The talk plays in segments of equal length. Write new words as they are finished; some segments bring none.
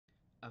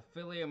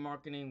Affiliate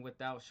marketing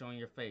without showing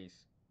your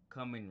face.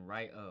 Coming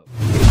right up.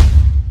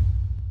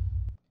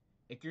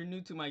 If you're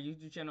new to my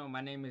YouTube channel, my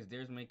name is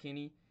Darius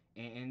McKinney,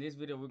 and in this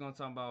video, we're gonna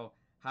talk about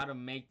how to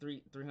make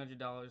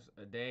 $300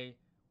 a day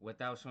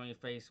without showing your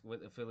face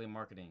with affiliate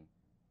marketing.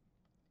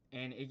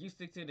 And if you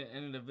stick to the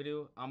end of the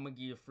video, I'm gonna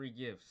give you a free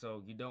gift,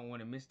 so you don't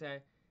want to miss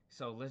that.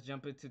 So let's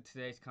jump into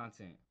today's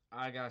content.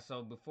 Alright, guys.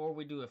 So before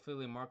we do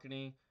affiliate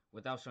marketing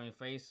without showing your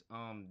face,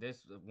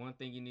 there's one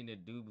thing you need to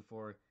do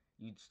before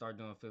you start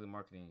doing affiliate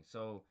marketing.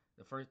 So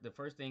the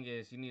first thing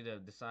is you need to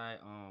decide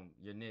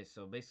your niche.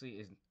 So basically,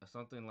 it's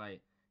something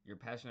like you're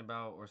passionate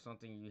about or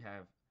something you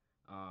have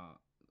uh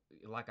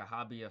like a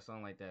hobby or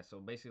something like that.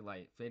 So basically,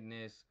 like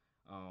fitness,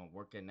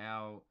 working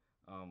out,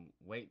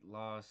 weight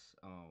loss,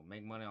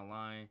 make money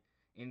online,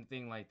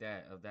 anything like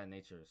that of that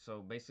nature.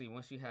 So basically,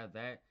 once you have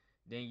that,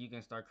 then you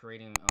can start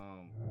creating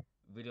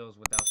videos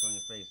without showing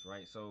your face,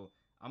 right? So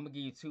I'm gonna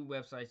give you two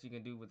websites you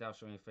can do without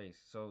showing your face.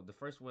 So the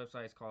first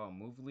website is called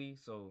Movely.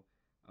 So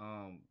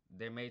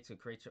they're made to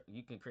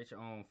you can create your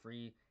own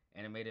free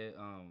animated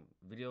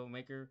video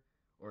maker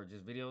or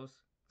just videos.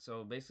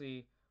 So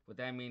basically, what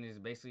that means is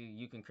basically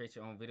you can create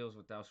your own videos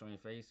without showing your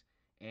face,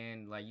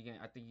 and like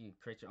I think you can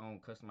create your own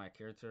customized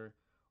character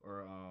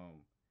or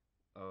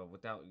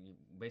without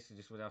basically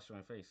just without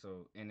showing face.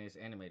 So and it's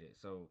animated.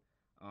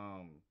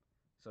 Um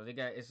so they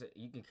got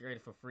you can create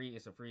it for free.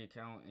 It's a free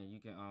account and you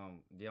can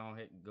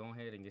go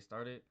ahead and get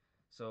started.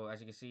 So as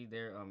you can see,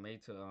 they're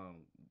made to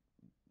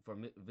for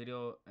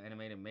video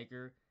animated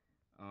maker.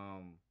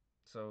 Um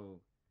so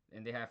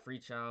and they have free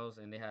trials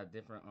and they have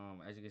different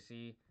as you can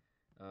see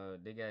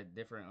they got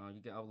different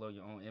you can upload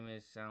your own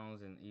image,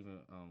 sounds, and even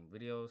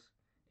videos.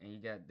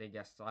 And they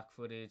got stock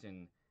footage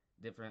and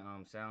different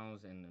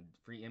sounds and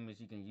free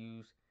image you can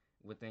use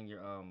within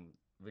your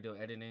video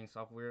editing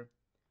software,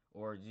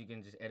 or you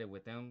can just edit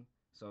with them.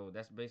 So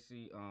that's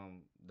basically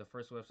the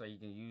first website you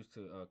can use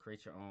to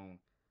create your own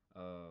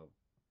uh,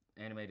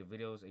 animated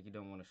videos if you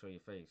don't want to show your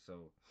face.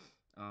 So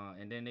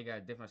and then they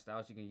got different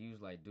styles you can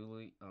use like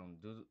Doodly,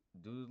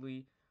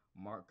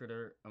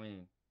 marketer. I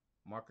mean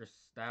marker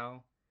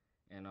style,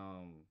 and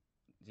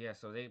yeah.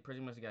 So they pretty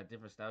much got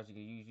different styles you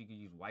can use. You can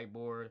use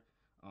whiteboard,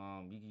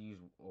 you can use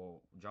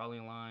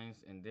drawing lines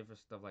and different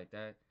stuff like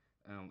that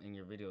in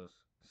your videos.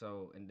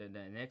 So and then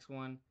the next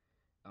one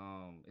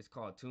it's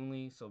called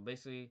Toonly. So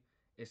basically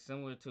it's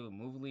similar to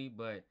Movely,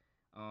 but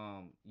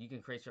you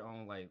can create your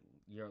own like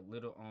your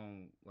little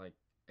own like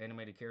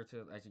animated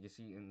character as you can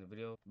see in the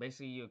video.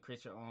 Basically you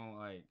create your own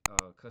like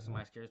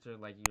customized character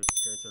like your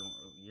character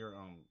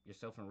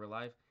yourself in real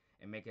life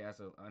and make it as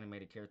an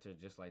animated character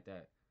just like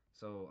that.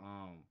 So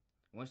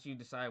once you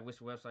decide which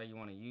website you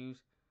want to use,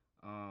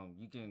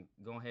 you can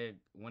go ahead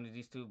one of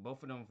these two.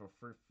 Both of them for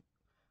free.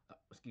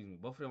 Excuse me.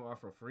 Both of them are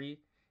for free,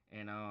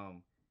 and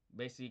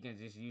basically you can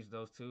just use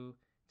those two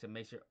to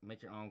make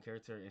your own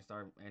character and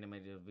start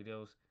animated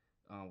videos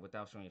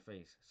without showing your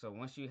face. So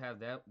once you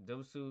have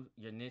those two,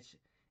 your niche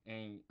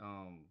and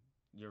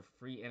your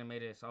free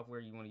animated software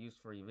you want to use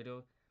for your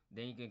video,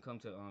 then you can come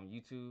to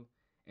YouTube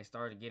and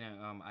start getting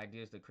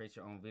ideas to create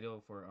your own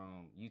video for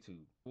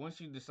YouTube. Once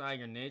you decide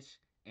your niche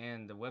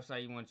and the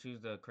website you want to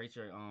choose to create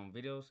your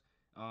videos,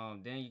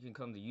 then you can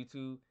come to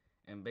YouTube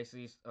and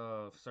basically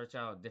search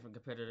out different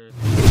competitors.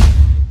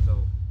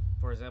 So,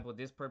 for example,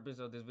 this purpose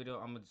of this video,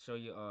 I'm gonna show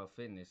you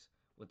fitness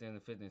within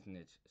the fitness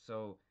niche.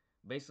 So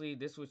basically,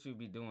 this is what you'll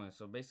be doing.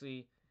 So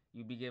basically,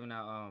 you'll be giving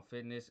out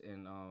fitness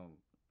and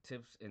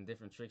tips and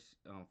different tricks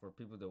for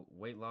people to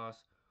weight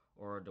loss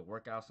or to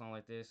work out something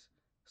like this.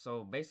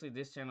 So basically,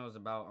 this channel is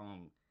about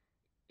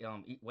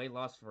eat weight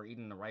loss for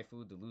eating the right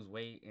food to lose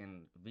weight,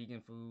 and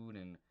vegan food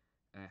and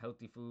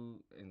healthy food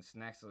and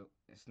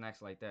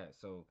snacks like that.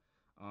 So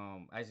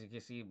as you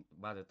can see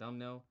by the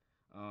thumbnail,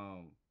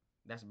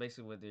 that's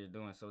basically what they're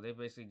doing. So they're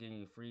basically giving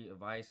you free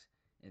advice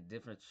and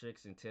different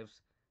tricks and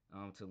tips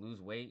to lose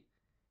weight,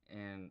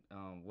 and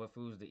what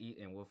foods to eat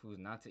and what foods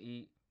not to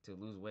eat to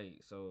lose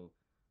weight. So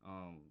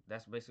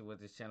that's basically what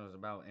this channel is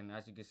about. And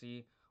as you can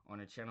see on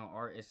the channel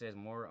art, it says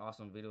more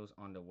awesome videos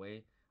on the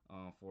way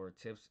for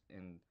tips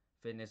and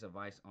fitness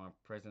advice on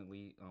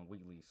presently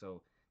weekly.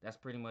 So that's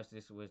pretty much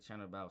this what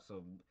channel about.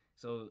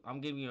 So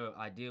I'm giving you an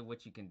idea of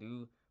what you can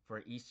do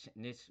for each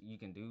niche you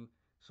can do.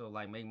 So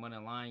like make money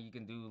online, you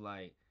can do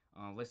like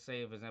let's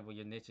say for example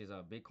your niche is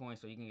Bitcoin,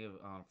 so you can give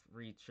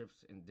free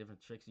trips and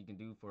different tricks you can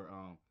do for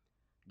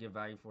give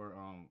value for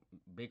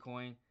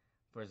Bitcoin.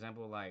 For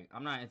example, like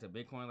I'm not into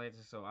Bitcoin like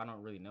this, so I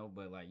don't really know,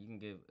 but like you can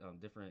give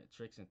different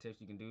tricks and tips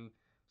you can do.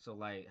 So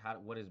like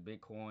what is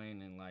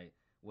Bitcoin and like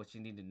what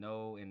you need to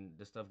know and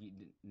the stuff you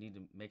need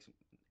to make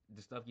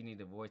the stuff you need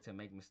to avoid to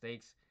make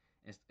mistakes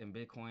in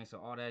Bitcoin. So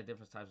all that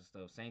different types of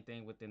stuff. Same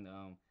thing within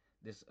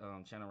this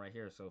channel right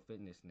here. So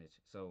fitness niche.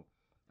 So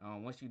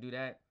once you do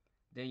that,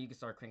 then you can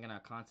start cranking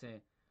out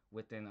content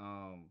within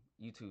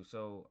YouTube.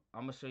 So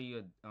I'm gonna show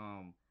you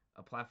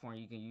a platform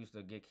you can use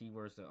to get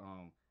keywords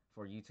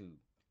for YouTube.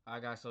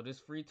 Alright guys, so this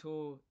free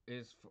tool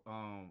is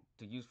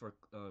to use for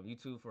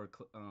YouTube for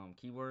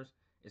keywords.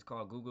 It's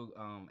called Google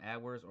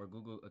AdWords or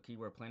Google a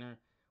Keyword Planner,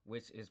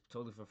 which is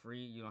totally for free.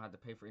 You don't have to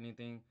pay for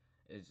anything.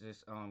 It's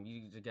just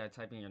you just gotta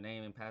type in your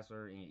name and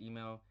password and your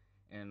email,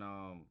 and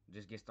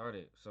just get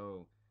started.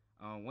 So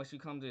once you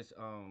come to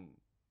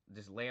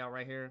this layout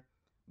right here,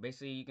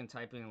 basically you can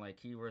type in like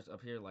keywords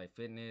up here like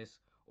fitness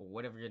or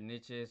whatever your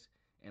niche is,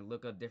 and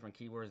look up different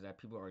keywords that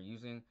people are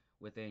using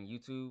within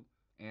YouTube,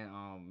 and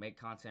make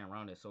content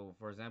around it. So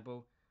for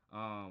example,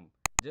 um,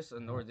 just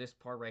ignore this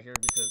part right here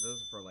because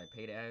those are for like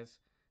paid ads.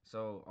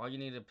 So all you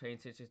need to pay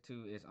attention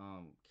to is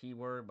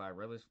keyword by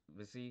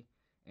relevancy,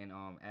 and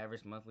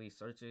average monthly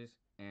searches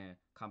and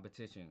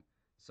competition.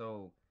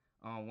 So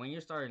when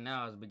you're starting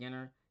now as a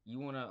beginner, you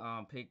want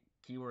to pick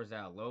keywords that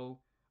are low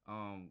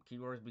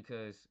keywords,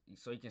 because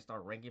so you can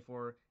start ranking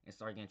for and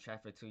start getting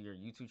traffic to your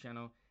YouTube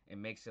channel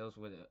and make sales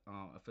with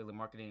affiliate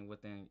marketing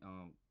within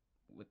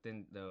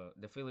the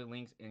affiliate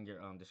links in your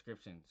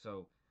description.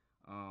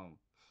 Um,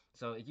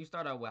 so if you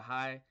start out with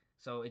high,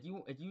 so if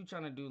you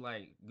trying to do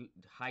like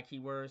high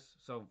keywords,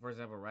 so for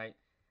example, right,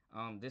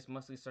 this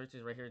monthly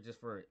searches right here just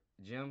for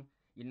gym,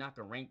 you're not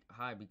gonna rank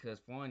high because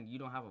for one, you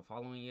don't have a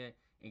following yet,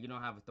 and you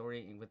don't have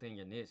authority within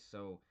your niche.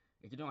 So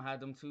if you don't have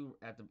them two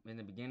in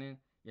the beginning,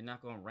 you're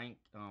not gonna rank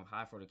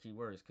high for the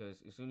keywords, because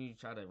as soon as you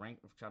try to rank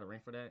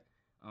for that,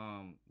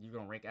 you're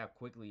gonna rank out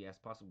quickly as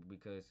possible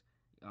because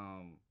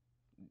um,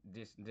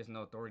 there's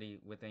no authority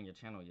within your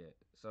channel yet.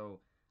 So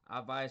I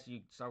advise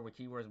you start with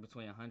keywords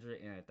between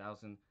 100 and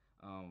 1,000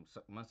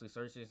 monthly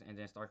searches, and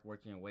then start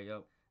working your way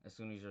up as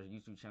soon as your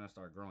YouTube channel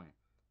start growing.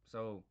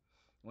 So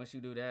once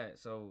you do that,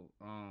 so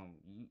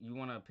you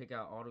want to pick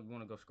out you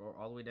want to go scroll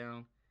all the way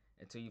down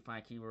until you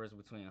find keywords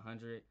between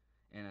 100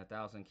 and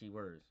 1,000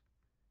 keywords.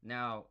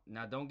 Now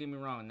don't get me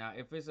wrong. Now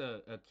if it's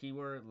a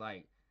keyword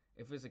like,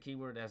 if it's a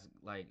keyword that's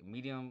like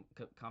medium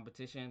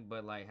competition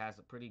but like has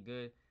a pretty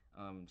good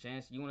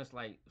chance, you want to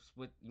like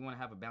split. You want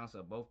to have a balance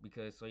of both,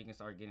 because so you can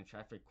start getting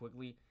traffic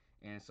quickly,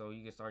 and so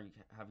you can start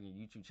having your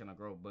YouTube channel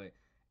grow. But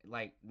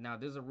like now,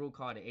 there's a rule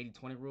called the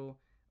 80-20 rule,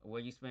 where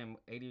you spend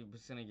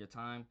 80% of your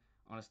time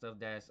on the stuff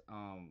that's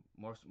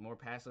more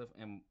passive,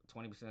 and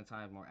 20% of the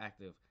time more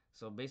active.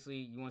 So basically,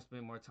 you want to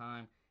spend more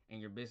time in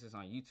your business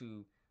on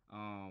YouTube,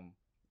 um,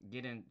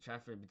 getting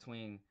traffic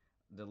between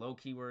the low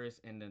keywords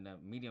and then the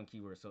medium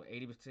keywords. So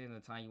 80% of the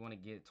time you want to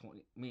get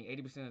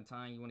 80% of the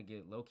time you want to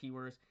get low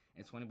keywords,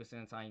 and 20% of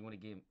the time you want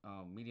to get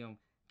medium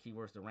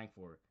keywords to rank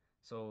for.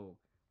 So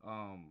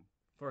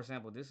for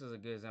example, this is a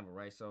good example,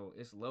 right? So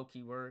it's low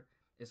keyword,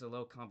 it's a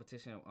low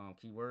competition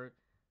keyword.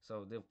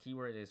 So the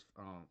keyword is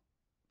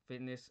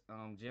fitness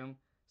gym.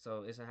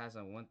 So it has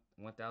a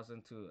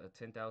 1,000 to a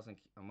 10,000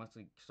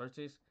 monthly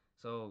searches.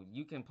 So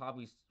you can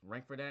probably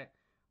rank for that,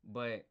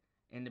 but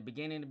in the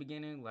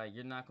beginning, like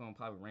you're not gonna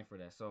probably rank for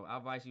that. So I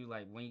advise you,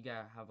 like when you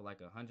got have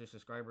like 100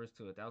 subscribers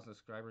to 1,000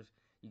 subscribers,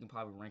 you can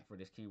probably rank for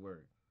this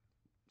keyword.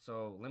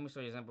 So let me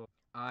show you an example.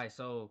 All right,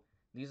 so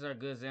these are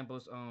good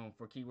examples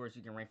for keywords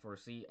you can rank for.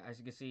 See, as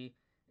you can see,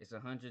 it's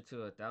 100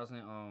 to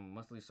 1,000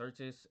 monthly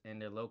searches, and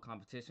they're low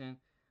competition.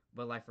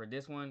 But like for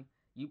this one,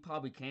 you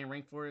probably can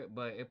rank for it,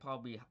 but it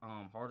probably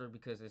harder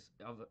because it's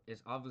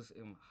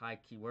obviously high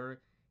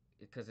keyword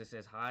because it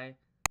says high.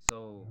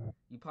 So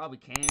you probably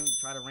can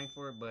try to rank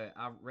for it, but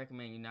I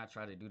recommend you not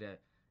try to do that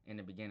in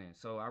the beginning.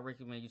 So I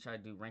recommend you try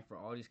to do rank for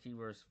all these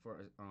keywords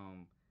for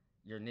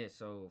your niche.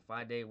 So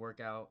 5 day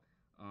workout,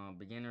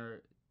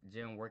 beginner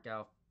gym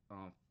workout,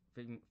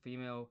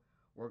 female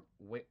work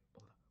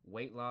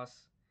weight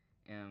loss,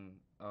 and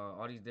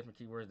all these different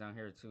keywords down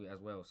here too as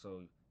well.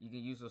 So you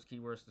can use those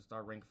keywords to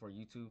start ranking for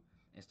YouTube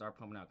and start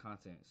pumping out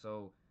content.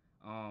 So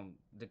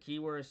the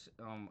keywords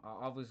are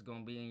always going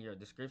to be in your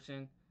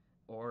description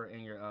or in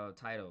your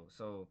title.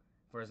 So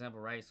for example,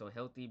 right? So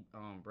healthy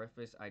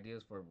breakfast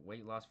ideas for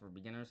weight loss for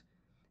beginners,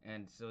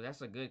 and so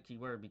that's a good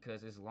keyword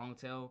because it's long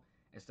tail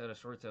instead of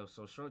short tail.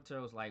 So short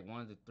tail is like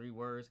 1 to 3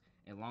 words,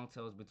 and long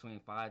tail is between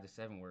 5 to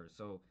 7 words.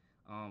 So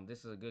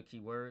this is a good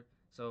keyword.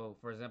 So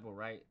for example,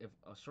 right, if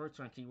a short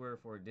term keyword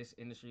for this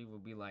industry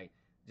would be like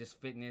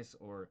just fitness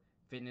or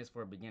fitness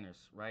for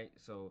beginners, right?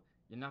 So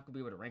you're not gonna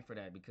be able to rank for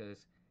that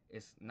because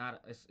it's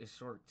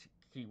short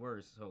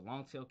keywords. So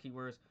long tail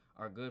keywords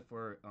are good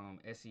for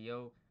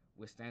SEO,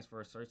 which stands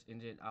for search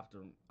engine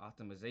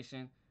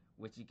optimization,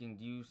 which you can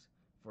use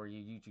for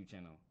your YouTube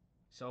channel.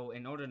 So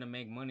in order to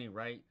make money,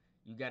 right,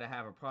 you got to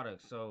have a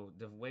product. So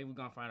the way we're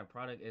gonna find a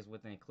product is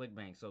within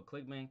ClickBank. So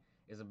ClickBank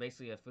is a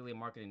basically affiliate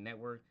marketing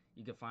network.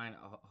 You can find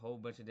a whole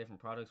bunch of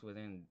different products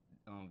within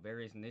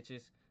various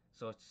niches,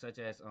 so such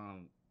as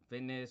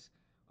fitness,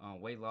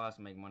 weight loss,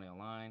 make money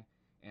online,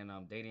 and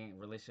dating,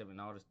 relationship,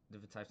 and all the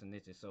different types of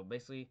niches. So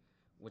basically,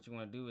 what you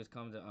want to do is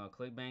come to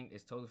ClickBank.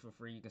 It's totally for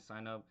free. You can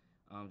sign up.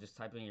 Just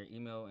type in your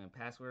email and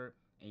password,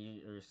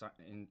 and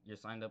you're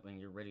signed up and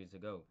you're ready to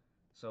go.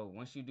 So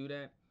once you do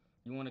that,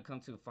 you want to come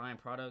to find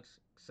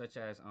products such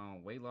as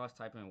weight loss.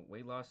 Type in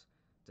weight loss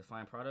to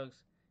find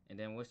products, and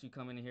then once you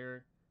come in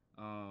here,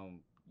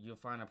 you'll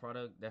find a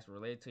product that's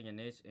related to your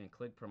niche and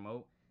click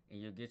promote,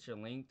 and you'll get your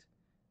link,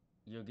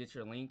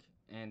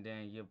 and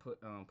then you'll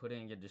put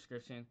in your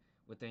description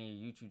within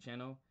your YouTube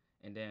channel,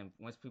 and then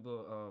once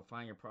people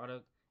find your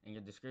product in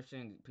your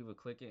description, people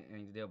click it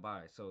and they'll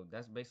buy it. So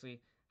that's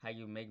basically how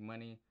you make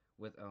money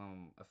with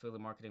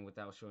affiliate marketing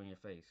without showing your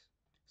face.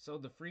 So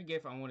the free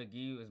gift I want to give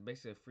you is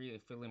basically a free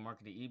affiliate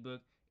marketing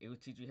ebook. It will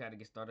teach you how to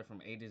get started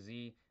from A to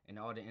Z and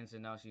all the ins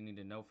and outs you need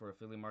to know for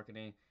affiliate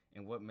marketing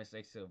and what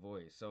mistakes to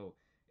avoid. So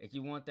if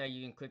you want that,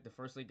 you can click the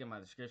first link in my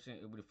description.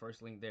 It will be the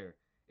first link there.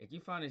 If you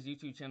find this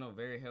YouTube channel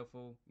very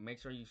helpful, make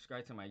sure you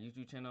subscribe to my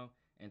YouTube channel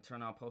and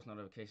turn on post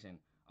notification.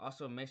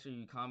 Also, make sure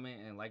you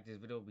comment and like this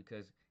video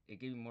because it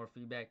gives me more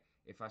feedback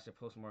if I should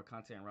post more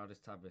content around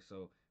this topic.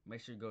 So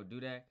make sure you go do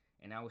that,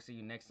 and I will see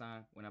you next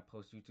time when I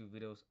post YouTube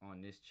videos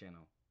on this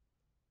channel.